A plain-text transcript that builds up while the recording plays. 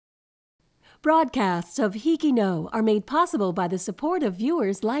Broadcasts of HIKI NŌ are made possible by the support of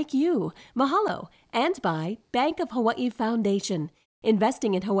viewers like you. Mahalo. And by Bank of Hawaii Foundation,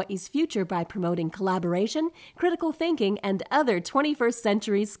 investing in Hawaii's future by promoting collaboration, critical thinking, and other 21st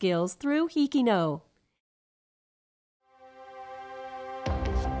century skills through HIKI NŌ.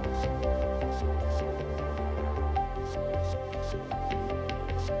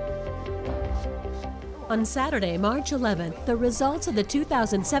 On Saturday, March 11th, the results of the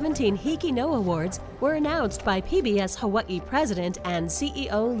 2017 HIKI NŌ Awards were announced by PBS Hawaii President and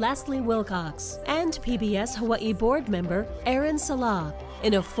CEO Leslie Wilcox and PBS Hawaii Board member Aaron Salah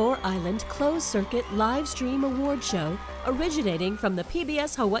in a four-island closed-circuit live stream award show originating from the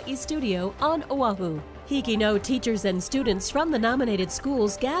PBS Hawaii studio on Oahu. HIKI NŌ teachers and students from the nominated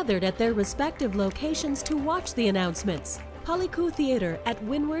schools gathered at their respective locations to watch the announcements. Paliku Theater at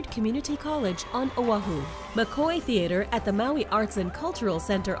Windward Community College on Oahu, McCoy Theater at the Maui Arts and Cultural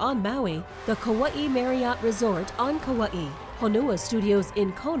Center on Maui, the Kauai Marriott Resort on Kauai, Honua Studios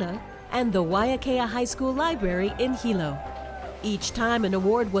in Kona, and the Waiakea High School Library in Hilo. Each time an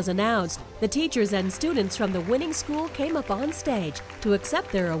award was announced, the teachers and students from the winning school came up on stage to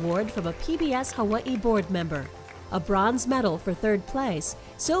accept their award from a PBS Hawaii board member. A bronze medal for third place,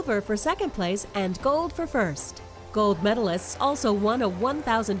 silver for second place, and gold for first. Gold medalists also won a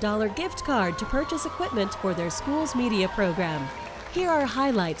 $1,000 gift card to purchase equipment for their school's media program. Here are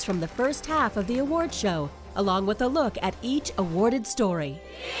highlights from the first half of the award show, along with a look at each awarded story.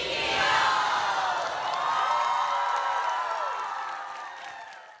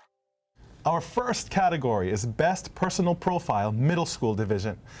 Our first category is Best Personal Profile Middle School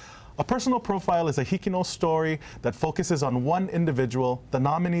Division. A personal profile is a HIKI NŌ story that focuses on one individual. The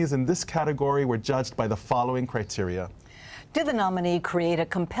nominees in this category were judged by the following criteria. Did the nominee create a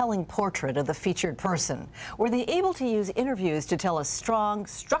compelling portrait of the featured person? Were they able to use interviews to tell a strong,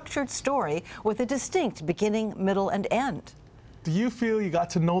 structured story with a distinct beginning, middle, and end? Do you feel you got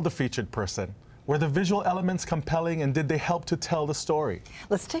to know the featured person? Were the visual elements compelling, and did they help to tell the story?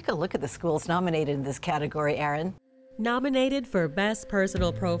 Let's take a look at the schools nominated in this category, Aaron. Nominated for Best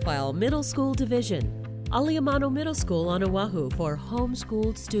Personal Profile Middle School Division, Aliamanu Middle School on Oahu for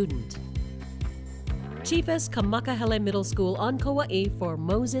Homeschooled Student. Chiefess Kamakahele Middle School on Kauai for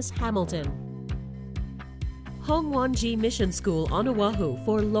Moses Hamilton. Hongwanji Mission School on Oahu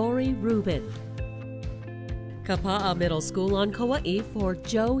for Lori Rubin. Kapa'a Middle School on Kauai for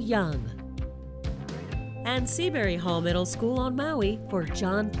Joe Young. And Seabury Hall Middle School on Maui for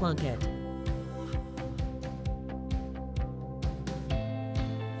John Plunkett.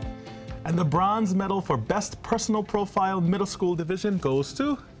 And the bronze medal for Best Personal Profile Middle School Division goes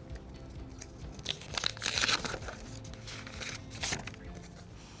to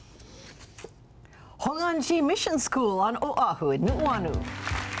Hongwanji Mission School on Oahu in Nu'uanu.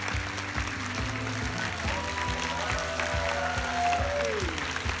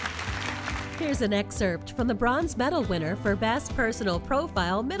 Here's an excerpt from the bronze medal winner for Best Personal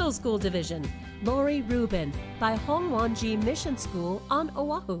Profile Middle School Division, Lori Rubin, by Hongwanji Mission School on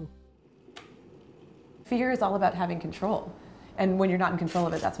Oahu. Fear is all about having control, and when you're not in control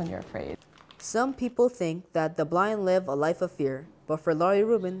of it, that's when you're afraid. Some people think that the blind live a life of fear, but for Lori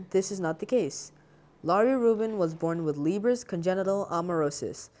Rubin, this is not the case. Lori Rubin was born with Leber's congenital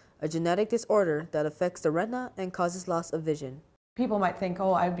amaurosis, a genetic disorder that affects the retina and causes loss of vision. People might think,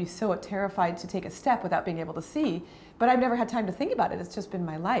 oh, I'd be so terrified to take a step without being able to see, but I've never had time to think about it. It's just been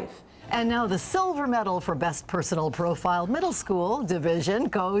my life. And now the silver medal for Best Personal Profile Middle School Division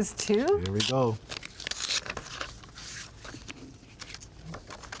goes to... Here we go.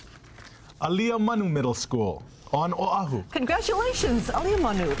 Aliamanu Middle School on Oahu. Congratulations,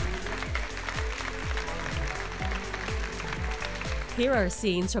 Aliamanu. Here are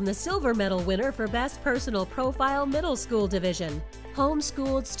scenes from the silver medal winner for Best Personal Profile Middle School Division,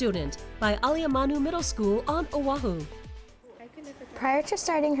 Homeschooled Student, by Aliamanu Middle School on Oahu. Prior to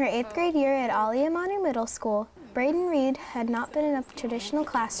starting her 8th grade year at Aliamanu Middle School, Braden Reed had not been in a traditional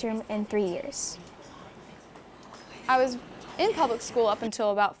classroom in 3 years. I was in public school up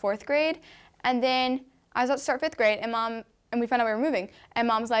until about 4th grade, and then I was about to start 5th grade, and we found out we were moving, and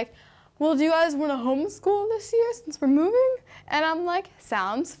Mom's like, well, do you guys want to homeschool this year since we're moving? And I'm like,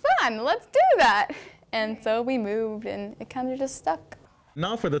 sounds fun, let's do that. And so we moved, and it kind of just stuck.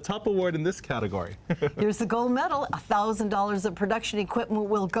 Now for the top award in this category. Here's the gold medal. $1,000 of production equipment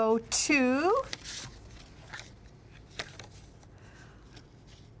will go to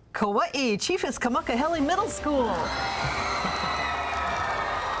Kauai Chiefess Kamakahele Middle School.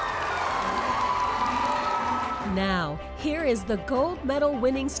 Now, here is the gold medal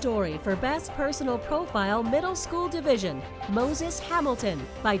winning story for Best Personal Profile Middle School Division, Moses Hamilton,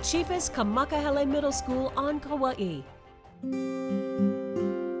 by Chiefess Kamakahele Middle School on Kauai.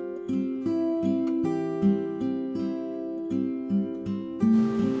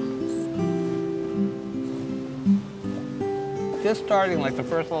 Just starting like the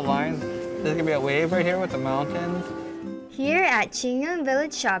first little lines, there's gonna be a wave right here with the mountains. Here at Chingon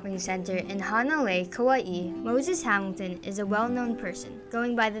Village Shopping Center in Hanalei, Kauai, Moses Hamilton is a well-known person.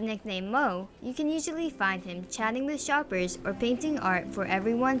 Going by the nickname Mo, you can usually find him chatting with shoppers or painting art for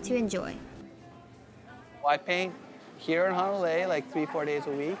everyone to enjoy. Well, I paint here in Hanalei like 3-4 days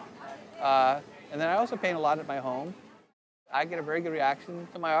a week. And then I also paint a lot at my home. I get a very good reaction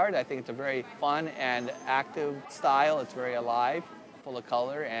to my art. I think it's a very fun and active style. It's very alive, full of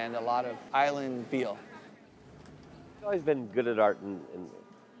color, and a lot of island feel. He's always been good at art, and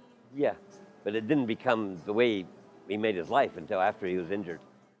yeah, but it didn't become the way he made his life until after he was injured.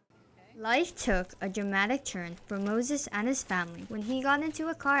 Life took a dramatic turn for Moses and his family when he got into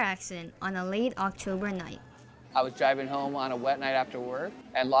a car accident on a late October night. I was driving home on a wet night after work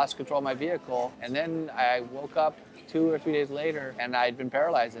and lost control of my vehicle. And then I woke up 2 or 3 days later and I'd been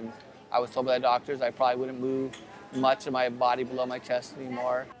paralyzed. And I was told by the doctors I probably wouldn't move much of my body below my chest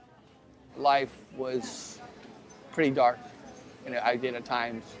anymore. Life was pretty dark. And I did at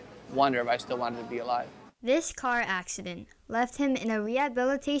times wonder if I still wanted to be alive. This car accident left him in a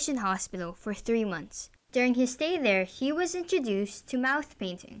rehabilitation hospital for 3 months. During his stay there, he was introduced to mouth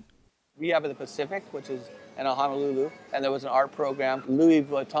painting. Rehab of the Pacific, which is in Honolulu, and there was an art program, Louis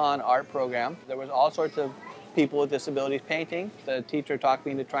Vuitton art program. There was all sorts of people with disabilities painting. The teacher talked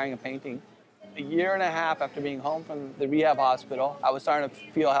me into trying a painting. A year and a half after being home from the rehab hospital, I was starting to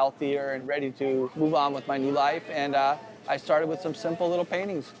feel healthier and ready to move on with my new life, and I started with some simple little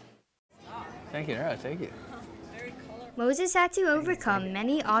paintings. Thank you, Nara, thank you. Moses had to overcome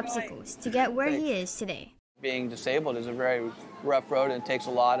many obstacles to get where he is today. Being disabled is a very rough road, and it takes a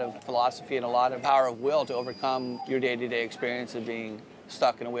lot of philosophy and a lot of power of will to overcome your day-to-day experience of being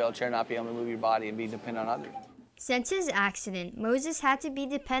stuck in a wheelchair, not being able to move your body, and being dependent on others. Since his accident, Moses had to be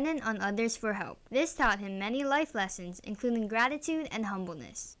dependent on others for help. This taught him many life lessons, including gratitude and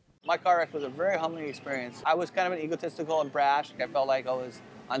humbleness. My car wreck was a very humbling experience. I was kind of an egotistical and brash. I felt like I was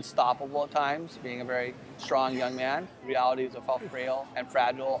unstoppable at times, being a very strong young man. The reality is I felt frail and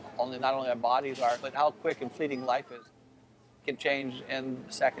fragile, not only our bodies are, but how quick and fleeting life is. It can change in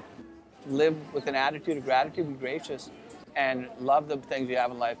a second. Live with an attitude of gratitude, be gracious, and love the things you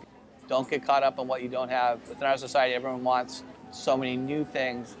have in life. Don't get caught up on what you don't have. Within our society, everyone wants so many new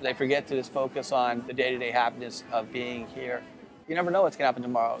things. They forget to just focus on the day-to-day happiness of being here. You never know what's going to happen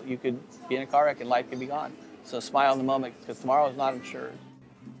tomorrow. You could be in a car wreck and life could be gone. So smile in the moment, because tomorrow is not insured.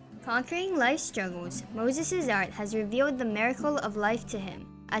 Conquering life's struggles, Moses' art has revealed the miracle of life to him.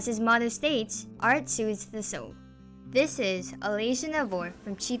 As his motto states, art soothes the soul. This is Alasia Navor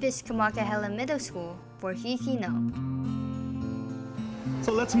from Chiefess Kamakahele Middle School for HIKI NŌ.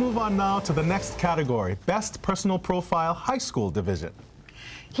 So let's move on now to the next category, Best Personal Profile High School Division.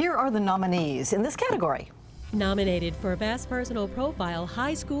 Here are the nominees in this category. Nominated for Best Personal Profile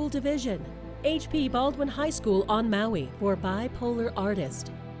High School Division, H.P. Baldwin High School on Maui for Bipolar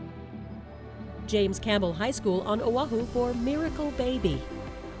Artist. James Campbell High School on Oahu for Miracle Baby.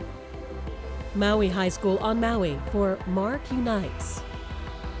 Maui High School on Maui for Mark Unites.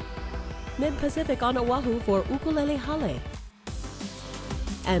 Mid-Pacific on Oahu for Ukulele Hale.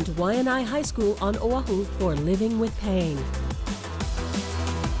 And Waianae High School on Oahu for Living with Pain.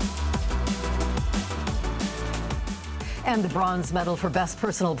 And the bronze medal for Best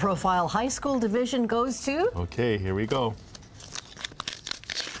Personal Profile High School Division goes to... Okay, here we go.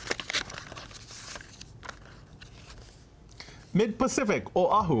 Mid-Pacific,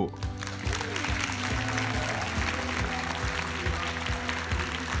 Oahu.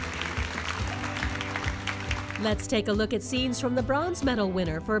 Let's take a look at scenes from the bronze medal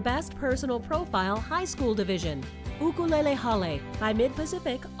winner for Best Personal Profile High School Division, Ukulele Hale by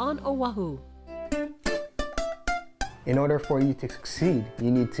Mid-Pacific on Oahu. In order for you to succeed,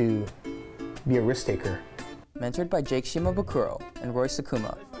 you need to be a risk taker. Mentored by Jake Shimabukuro and Roy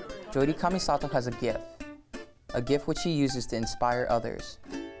Sakuma, Jody Kamisato has a gift which he uses to inspire others.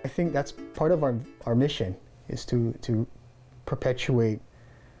 I think that's part of our mission, is to perpetuate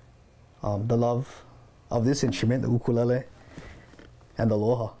the love of this instrument, the ukulele, and the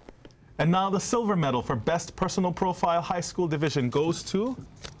aloha. And now the silver medal for Best Personal Profile High School Division goes to...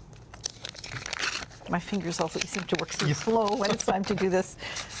 My fingers also seem to work so slow when it's time to do this.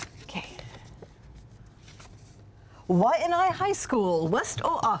 Okay. Waianae High School, West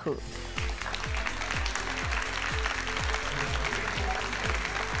Oahu.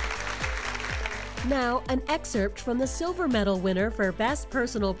 Now, an excerpt from the silver medal winner for Best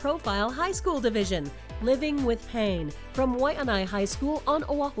Personal Profile High School Division, Living with Pain, from Waianae High School on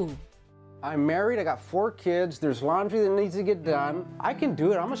Oahu. I'm married, I got 4 kids, there's laundry that needs to get done. I can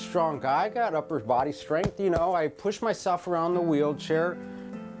do it, I'm a strong guy, I got upper body strength, you know, I push myself around the wheelchair.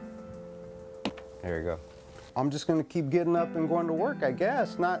 There you go. I'm just gonna keep getting up and going to work, I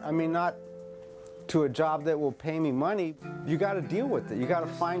guess. Not to a job that will pay me money. You gotta deal with it, you gotta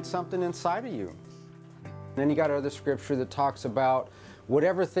find something inside of you. Then you got other scripture that talks about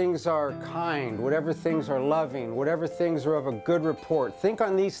whatever things are kind, whatever things are loving, whatever things are of a good report, think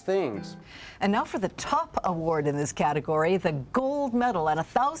on these things. And now for the top award in this category, the gold medal and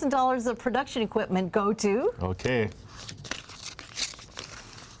 $1,000 of production equipment go to... Okay.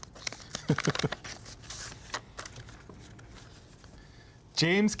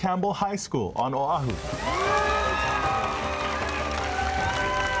 James Campbell High School on Oahu.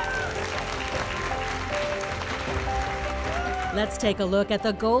 Let's take a look at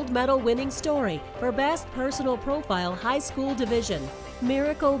the gold medal winning story for Best Personal Profile High School Division,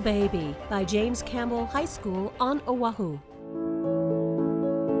 Miracle Baby by James Campbell High School on Oahu.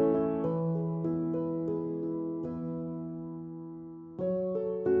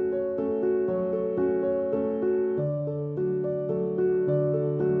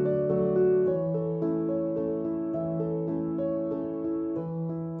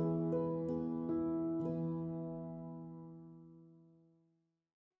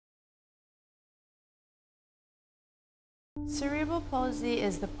 Cerebral palsy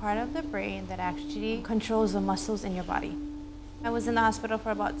is the part of the brain that actually controls the muscles in your body. I was in the hospital for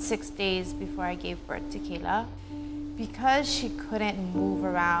about 6 days before I gave birth to Kayla. Because she couldn't move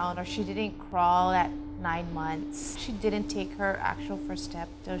around or she didn't crawl at 9 months, she didn't take her actual first step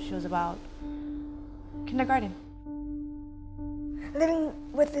till she was about kindergarten. Living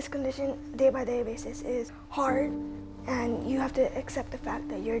with this condition day-by-day basis is hard, and you have to accept the fact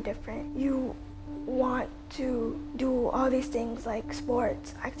that you're different. You want to do all these things like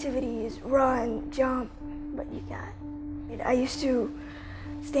sports, activities, run, jump, but you can't. I used to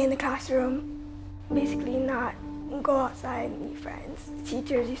stay in the classroom, basically not go outside and meet friends.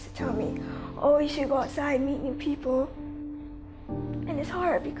 Teachers used to tell me, oh, you should go outside and meet new people. And it's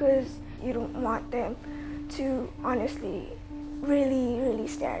hard because you don't want them to honestly really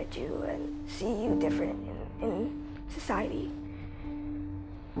stare at you and see you different in society.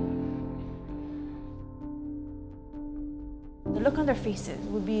 The look on their faces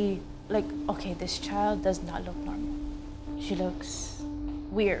would be like, okay, this child does not look normal. She looks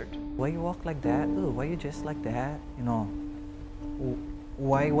weird. Why you walk like that? Ooh, why you dress like that? You know,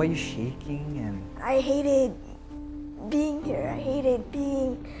 why you shaking? And I hated being here. I hated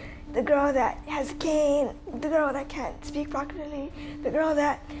being the girl that has a cane, the girl that can't speak properly, the girl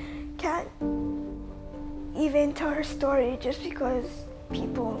that can't even tell her story just because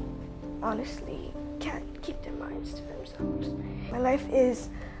people honestly can't keep their minds to themselves. My life is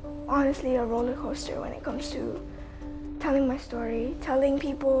honestly a roller coaster when it comes to telling my story, telling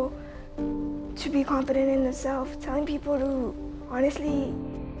people to be confident in themselves, telling people to honestly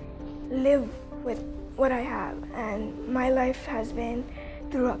live with what I have. And my life has been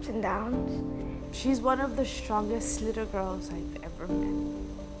through ups and downs. She's one of the strongest little girls I've ever met.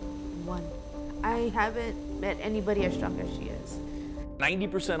 One. I haven't met anybody as strong as she is.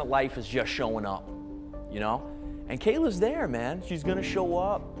 90% of life is just showing up, you know? And Kayla's there, man. She's gonna show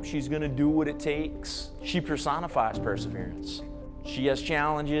up. She's gonna do what it takes. She personifies perseverance. She has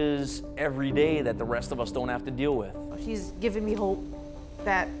challenges every day that the rest of us don't have to deal with. She's given me hope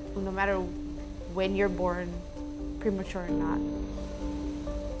that no matter when you're born, premature or not,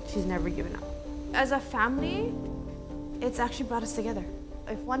 she's never given up. As a family, it's actually brought us together.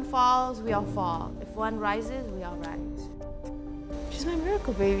 If one falls, we all fall. If one rises, we all rise. She's my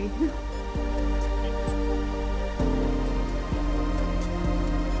miracle baby.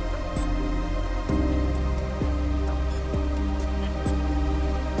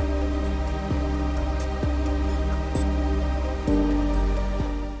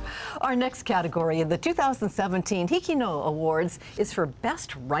 Our next category in the 2017 HIKI NŌ Awards is for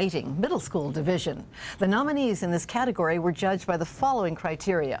Best Writing, Middle School Division. The nominees in this category were judged by the following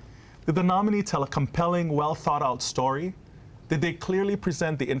criteria. Did the nominee tell a compelling, well-thought-out story? Did they clearly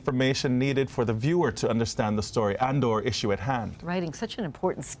present the information needed for the viewer to understand the story and/or issue at hand? Writing, such an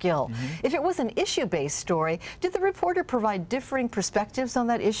important skill. If it was an issue-based story, did the reporter provide differing perspectives on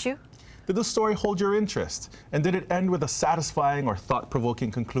that issue? Did the story hold your interest? And did it end with a satisfying or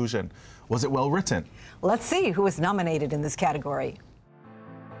thought-provoking conclusion? Was it well written? Let's see who was nominated in this category.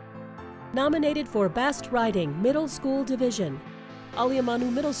 Nominated for Best Writing, Middle School Division,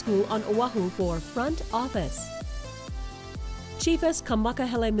 Aliamanu Middle School on Oahu for Front Office. Chiefess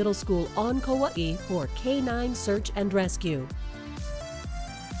Kamakahele Middle School on Kauai for K-9 Search and Rescue.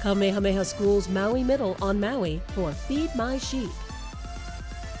 Kamehameha School's Maui Middle on Maui for Feed My Sheep.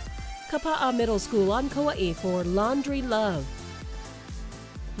 Kapa'a Middle School on Kauai for Laundry Love.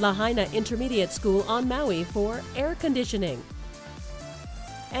 Lahaina Intermediate School on Maui for Air Conditioning.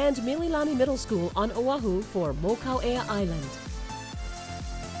 And Mililani Middle School on Oahu for Mokau'ea Island.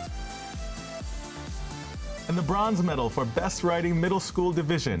 And the bronze medal for Best Writing Middle School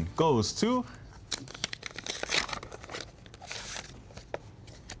Division goes to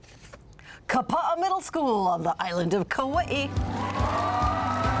Kapa'a Middle School on the island of Kauai.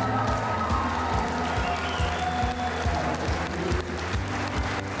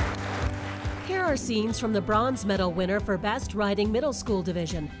 Here are scenes from the bronze medal winner for Best Writing Middle School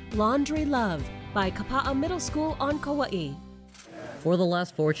Division, Laundry Love, by Kapa'a Middle School on Kauai. For the less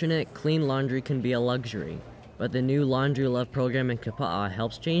fortunate, clean laundry can be a luxury, but the new Laundry Love program in Kapa'a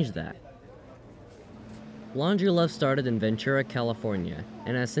helps change that. Laundry Love started in Ventura, California,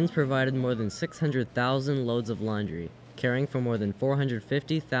 and has since provided more than 600,000 loads of laundry, caring for more than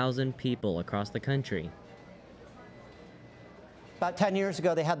 450,000 people across the country. About 10 years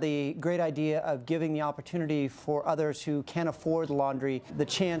ago, they had the great idea of giving the opportunity for others who can't afford laundry the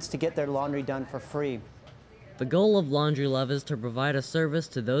chance to get their laundry done for free. The goal of Laundry Love is to provide a service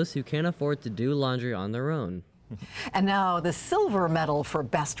to those who can't afford to do laundry on their own. And now the silver medal for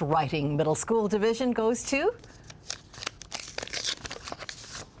Best Writing Middle School Division goes to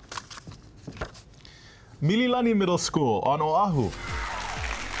Mililani Middle School on Oahu.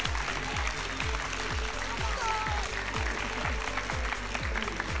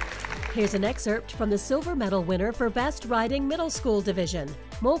 Here's an excerpt from the silver medal winner for Best Writing Middle School Division,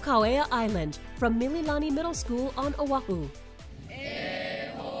 Mokau'ea Island, from Mililani Middle School on Oahu.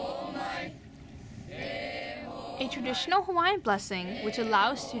 A traditional Hawaiian blessing, which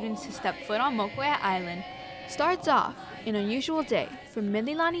allows students to step foot on Moku'ea Island, starts off an unusual day for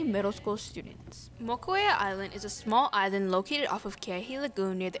Mililani Middle School students. Moku'ea Island is a small island located off of Keahi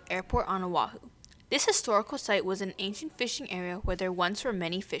Lagoon near the airport on Oahu. This historical site was an ancient fishing area where there once were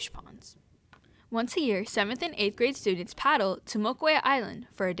many fish ponds. Once a year, 7th and 8th grade students paddle to Moku'ea Island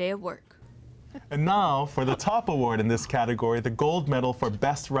for a day of work. And now for the top award in this category, the gold medal for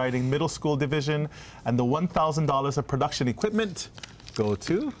Best Writing Middle School Division and the $1,000 of production equipment go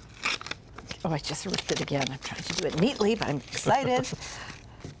to... Oh, I just ripped it again. I'm trying to do it neatly, but I'm excited.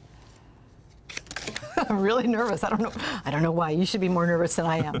 I'm really nervous. I don't know why. You should be more nervous than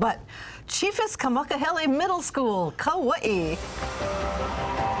I am. But Chiefess Kamakahele Middle School, Kauai.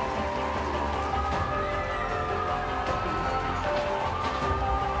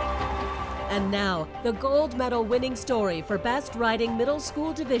 And now, the gold medal winning story for Best Writing Middle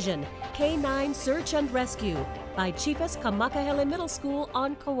School Division, K-9 Search and Rescue, by Chiefess Kamakahele Middle School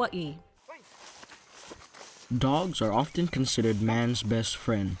on Kauai. Dogs are often considered man's best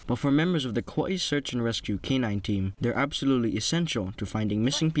friend, but for members of the Kauai Search and Rescue K-9 team, they're absolutely essential to finding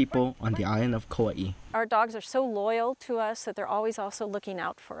missing people on the island of Kauai. Our dogs are so loyal to us that they're always also looking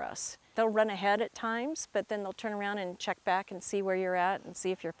out for us. They'll run ahead at times, but then they'll turn around and check back and see where you're at and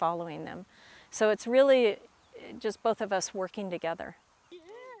see if you're following them. So it's really just both of us working together.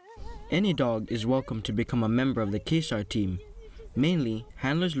 Any dog is welcome to become a member of the KSAR team. Mainly,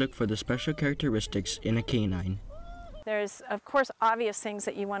 handlers look for the special characteristics in a canine. There's, of course, obvious things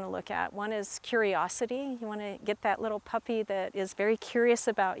that you want to look at. One is curiosity. You want to get that little puppy that is very curious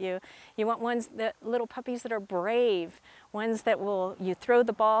about you. You want little puppies that are brave, ones that you throw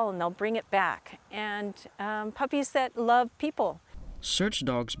the ball and they'll bring it back, and puppies that love people. Search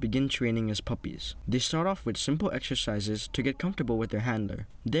dogs begin training as puppies. They start off with simple exercises to get comfortable with their handler.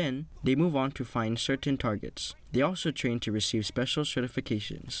 Then, they move on to find certain targets. They also train to receive special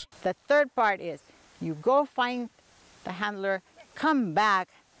certifications. The third part is you go find the handler, come back,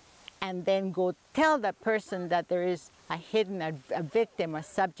 and then go tell the person that there is a victim or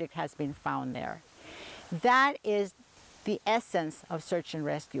subject has been found there. That is the essence of search and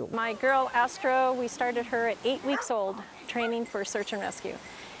rescue. My girl Astro, we started her at 8 weeks old training for search and rescue.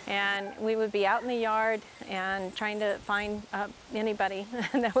 And we would be out in the yard and trying to find anybody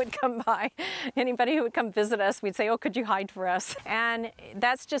that would come by, anybody who would come visit us. We'd say, oh, could you hide for us? And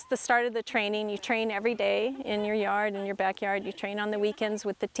that's just the start of the training. You train every day in your yard, in your backyard. You train on the weekends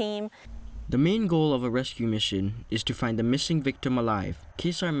with the team. The main goal of a rescue mission is to find the missing victim alive.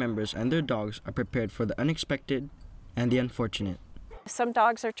 KSAR members and their dogs are prepared for the unexpected and the unfortunate. Some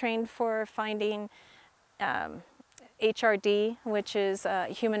dogs are trained for finding HRD, which is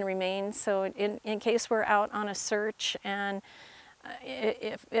human remains. So in case we're out on a search and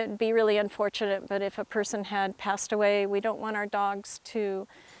It'd be really unfortunate, but if a person had passed away, we don't want our dogs to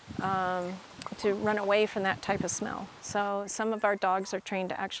run away from that type of smell. So some of our dogs are trained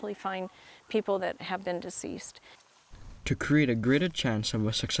to actually find people that have been deceased. To create a greater chance of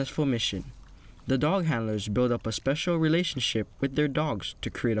a successful mission, the dog handlers build up a special relationship with their dogs to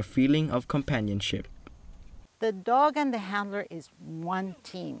create a feeling of companionship. The dog and the handler is one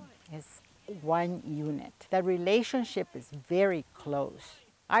team, is one unit. The relationship is very close.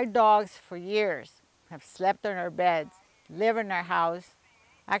 Our dogs for years have slept on our beds, live in our house.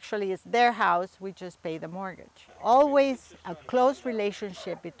 Actually, it's their house, we just pay the mortgage. Always a close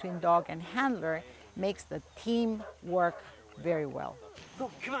relationship between dog and handler makes the team work very well.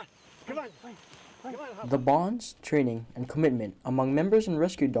 Go, come on, come on. The bonds, training, and commitment among members and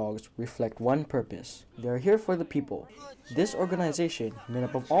rescue dogs reflect one purpose. They are here for the people. This organization, made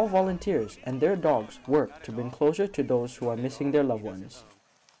up of all volunteers and their dogs, work to bring closer to those who are missing their loved ones.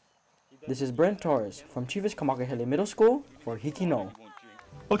 This is Brent Torres from Chivas Kamakahele Middle School for HIKI NŌ.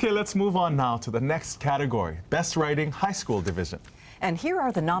 Okay, let's move on now to the next category, Best Writing High School Division. And here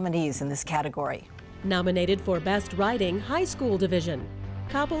are the nominees in this category. Nominated for Best Writing High School Division.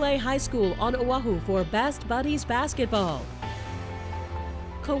 Kapolei High School on Oahu for Best Buddies Basketball.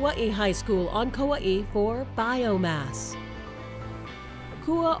 Kauai High School on Kauai for Biomass.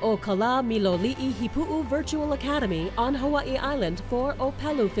 Kua o Kala Miloli'i Hipu'u Virtual Academy on Hawaii Island for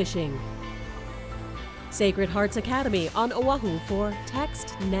Opelu Fishing. Sacred Hearts Academy on Oahu for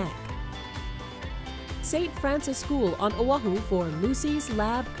Text Neck. St. Francis School on Oahu for Lucy's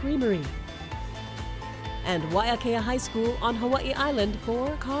Lab Creamery. And Waiakea High School on Hawaii Island for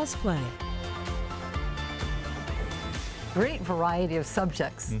cosplay. Great variety of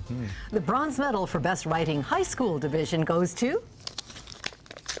subjects. The bronze medal for Best Writing High School Division goes to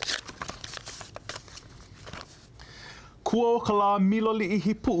Kuokala Miloli'i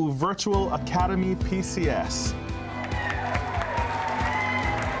Hipu'u Virtual Academy PCS.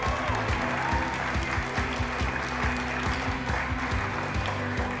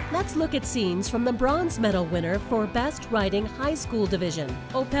 Let's look at scenes from the bronze medal winner for Best Writing High School Division,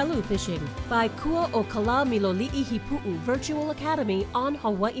 Opelu Fishing, by Kua o Kala Miloli'i Hipu'u Virtual Academy on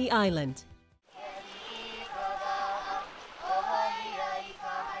Hawaii Island.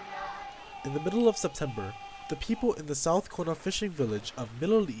 In the middle of September, the people in the South Kona fishing village of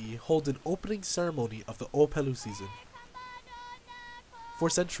Miloli'i hold an opening ceremony of the Opelu season. For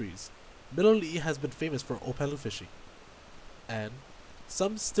centuries, Miloli'i has been famous for Opelu fishing, and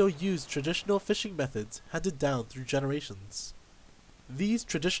some still use traditional fishing methods handed down through generations. These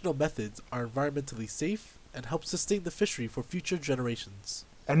traditional methods are environmentally safe and help sustain the fishery for future generations.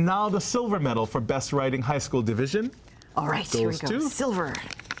 And now the silver medal for Best Writing High School Division. All right, here we go. To silver.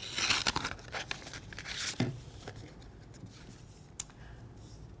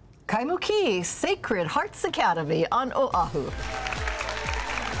 Kaimuki Sacred Hearts Academy on Oahu.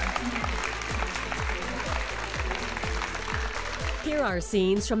 Here are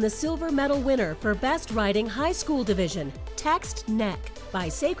scenes from the silver medal winner for Best Writing High School Division, Text Neck, by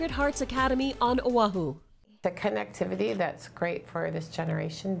Sacred Hearts Academy on Oahu. The connectivity, that's great for this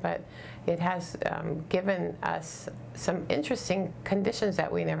generation, but it has given us some interesting conditions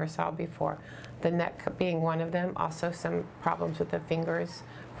that we never saw before. The neck being one of them, also some problems with the fingers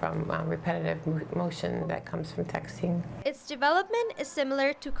from repetitive motion that comes from texting. Its development is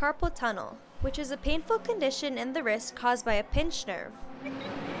similar to carpal tunnel, which is a painful condition in the wrist caused by a pinched nerve.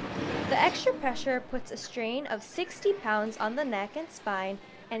 The extra pressure puts a strain of 60 pounds on the neck and spine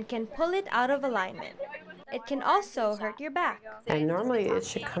and can pull it out of alignment. It can also hurt your back. And normally it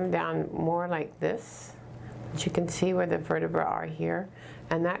should come down more like this, but you can see where the vertebrae are here,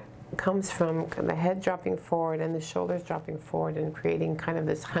 and that comes from the head dropping forward and the shoulders dropping forward and creating kind of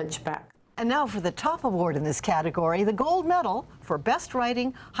this hunchback. And now for the top award in this category, the gold medal for Best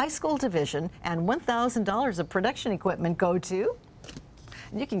Writing High School Division and $1,000 of production equipment go to,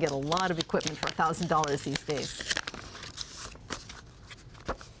 and you can get a lot of equipment for $1,000 these days.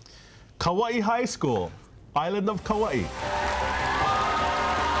 Kauai High School, Island of Kauai.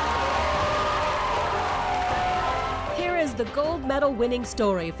 Here is the gold medal winning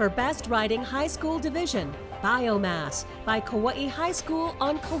story for Best Writing High School Division, Biomass, by Kauai High School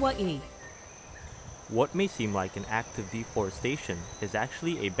on Kauai. What may seem like an act of deforestation is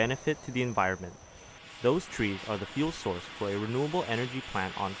actually a benefit to the environment. Those trees are the fuel source for a renewable energy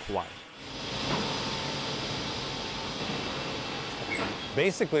plant on Kauai.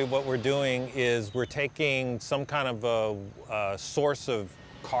 Basically what we're doing is we're taking some kind of a source of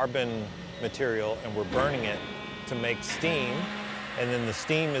carbon material and we're burning it to make steam, and then the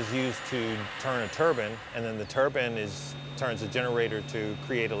steam is used to turn a turbine, and then the turbine is turns a generator to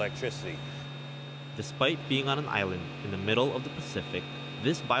create electricity. Despite being on an island in the middle of the Pacific,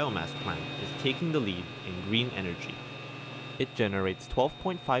 this biomass plant is taking the lead in green energy. It generates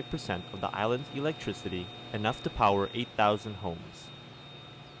 12.5% of the island's electricity, enough to power 8,000 homes.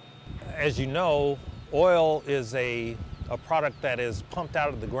 As you know, oil is a product that is pumped out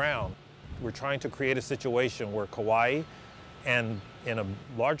of the ground. We're trying to create a situation where Kauai, and in a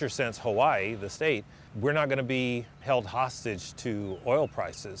larger sense Hawaii, the state, we're not going to be held hostage to oil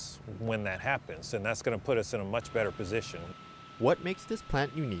prices when that happens, and that's going to put us in a much better position. What makes this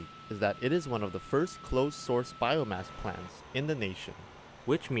plant unique is that it is one of the first closed-source biomass plants in the nation,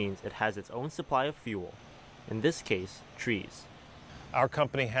 which means it has its own supply of fuel, in this case, trees. Our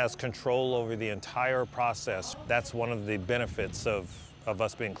company has control over the entire process. That's one of the benefits of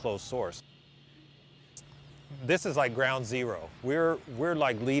us being closed source. This is like ground zero. We're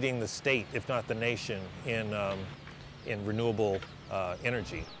like leading the state, if not the nation, in renewable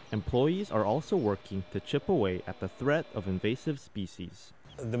energy. Employees are also working to chip away at the threat of invasive species.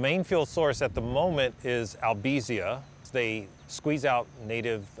 The main fuel source at the moment is albizia. They squeeze out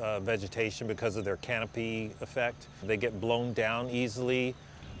native vegetation because of their canopy effect. They get blown down easily,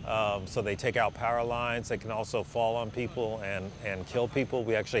 so they take out power lines. They can also fall on people and kill people.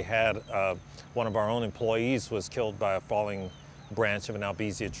 We actually had one of our own employees was killed by a falling branch of an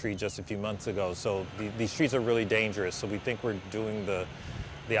albizia tree just a few months ago. So these trees are really dangerous, so we think we're doing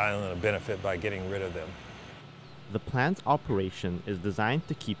the island a benefit by getting rid of them. The plant's operation is designed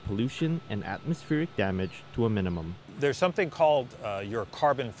to keep pollution and atmospheric damage to a minimum. There's something called your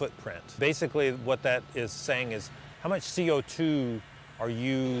carbon footprint. Basically what that is saying is how much CO2 are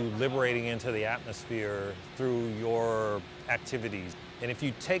you liberating into the atmosphere through your activities. And if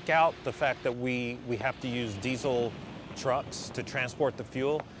you take out the fact that we have to use diesel trucks to transport the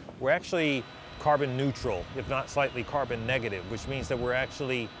fuel, we're actually carbon neutral, if not slightly carbon negative, which means that we're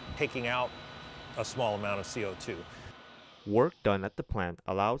actually taking out a small amount of CO2. Work done at the plant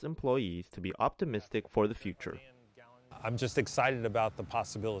allows employees to be optimistic for the future. I'm just excited about the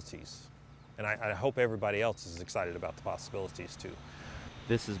possibilities, and I hope everybody else is excited about the possibilities too.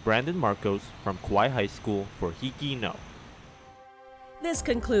 This is Brandon Marcos from Kauai High School for HIKI NŌ. This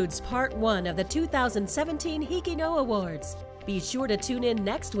concludes Part 1 of the 2017 HIKI NŌ Awards. Be sure to tune in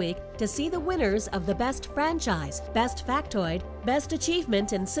next week to see the winners of the Best Franchise, Best Factoid, Best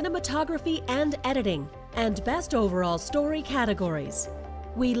Achievement in Cinematography and Editing, and Best Overall Story categories.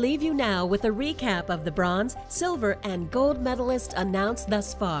 We leave you now with a recap of the bronze, silver, and gold medalists announced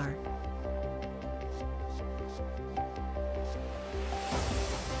thus far.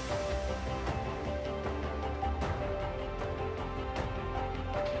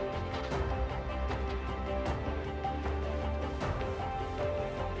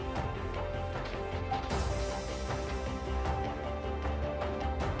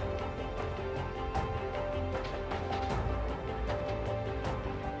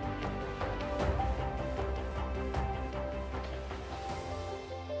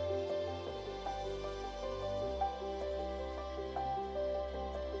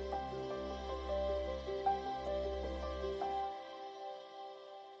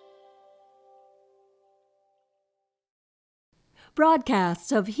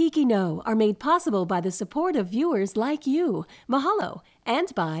 Broadcasts of HIKI NŌ are made possible by the support of viewers like you, mahalo,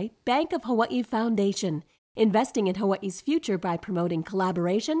 and by Bank of Hawaii Foundation, investing in Hawaii's future by promoting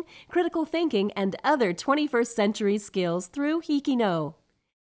collaboration, critical thinking, and other 21st century skills through HIKI NŌ.